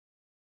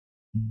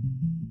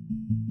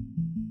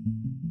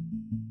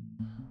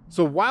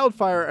So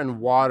wildfire and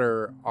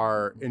water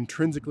are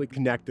intrinsically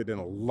connected in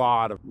a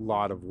lot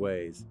of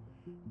ways.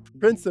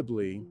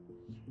 Principally,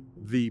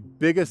 the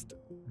biggest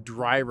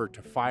driver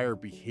to fire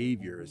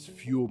behavior is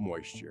fuel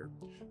moisture.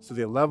 So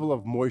the level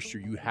of moisture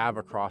you have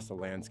across the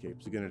landscape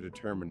is going to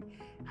determine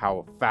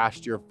how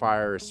fast your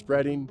fire is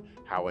spreading,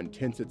 how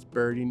intense it's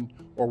burning,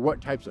 or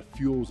what types of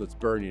fuels it's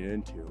burning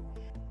into.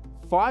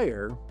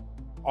 Fire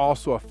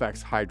also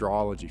affects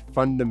hydrology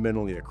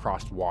fundamentally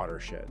across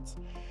watersheds.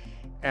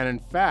 And in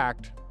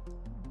fact,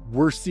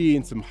 we're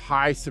seeing some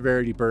high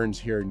severity burns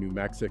here in New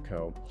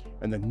Mexico.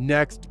 And the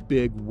next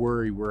big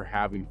worry we're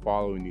having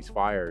following these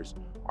fires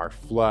are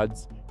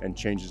floods and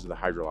changes to the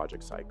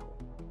hydrologic cycle.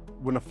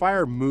 When a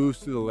fire moves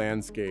through the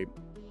landscape,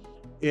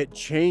 it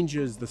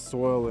changes the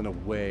soil in a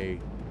way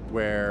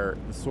where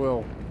the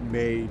soil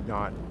may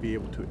not be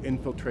able to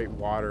infiltrate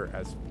water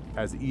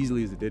as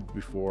easily as it did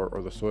before,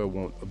 or the soil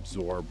won't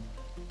absorb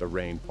the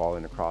rain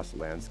falling across the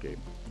landscape.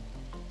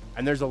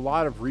 And there's a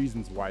lot of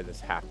reasons why this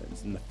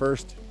happens. And the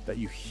first that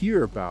you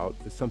hear about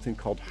is something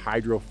called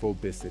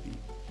hydrophobicity.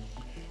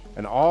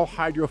 And all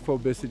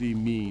hydrophobicity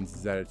means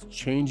is that it's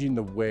changing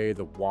the way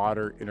the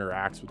water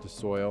interacts with the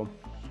soil.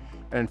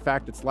 And in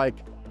fact, it's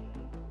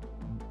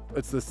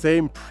the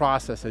same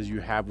process as you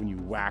have when you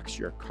wax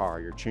your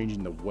car. You're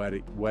changing the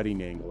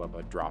wetting angle of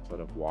a droplet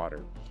of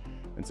water.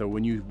 And so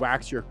when you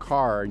wax your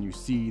car and you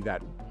see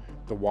that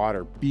the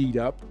water bead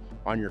up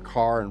on your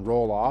car and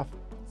roll off,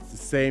 it's the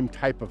same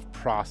type of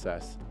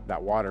process.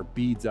 That water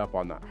beads up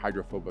on the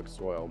hydrophobic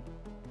soil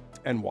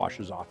and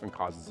washes off and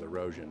causes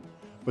erosion.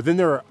 But then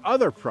there are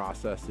other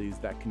processes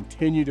that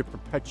continue to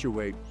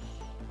perpetuate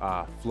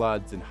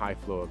floods and high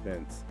flow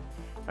events.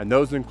 And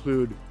those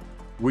include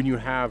when you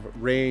have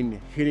rain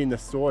hitting the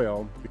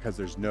soil because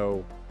there's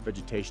no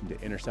vegetation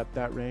to intercept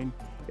that rain,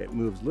 it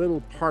moves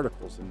little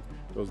particles, and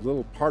those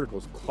little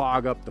particles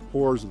clog up the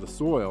pores of the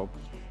soil.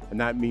 And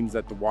that means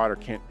that the water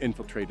can't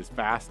infiltrate as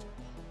fast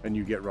and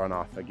you get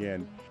runoff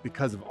again.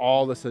 Because of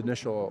all this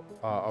initial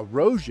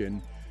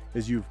erosion,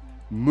 is you've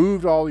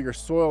moved all your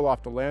soil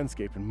off the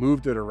landscape and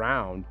moved it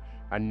around,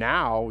 and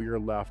now you're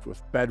left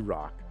with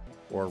bedrock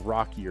or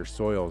rockier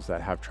soils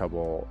that have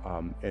trouble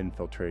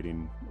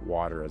infiltrating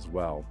water as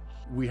well.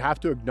 We have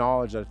to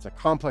acknowledge that it's a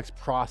complex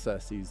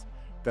processes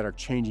that are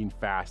changing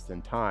fast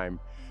in time.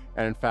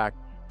 And in fact,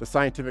 the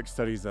scientific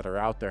studies that are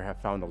out there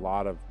have found a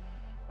lot of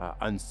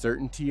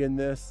uncertainty in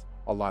this,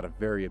 a lot of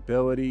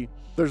variability.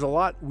 There's a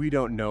lot we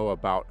don't know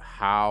about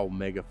how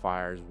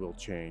megafires will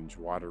change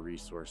water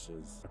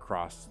resources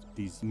across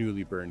these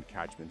newly burned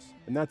catchments.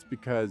 And that's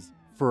because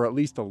for at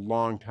least a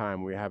long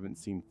time, we haven't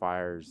seen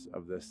fires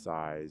of this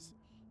size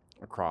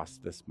across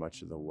this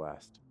much of the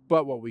West.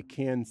 But what we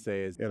can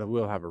say is it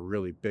will have a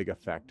really big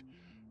effect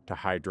to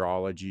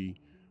hydrology,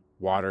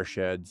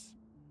 watersheds,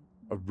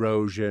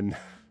 erosion,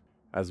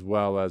 as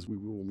well as we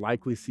will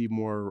likely see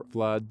more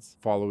floods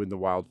following the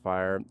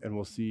wildfire, and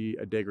we'll see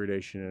a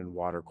degradation in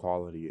water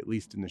quality, at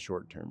least in the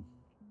short term.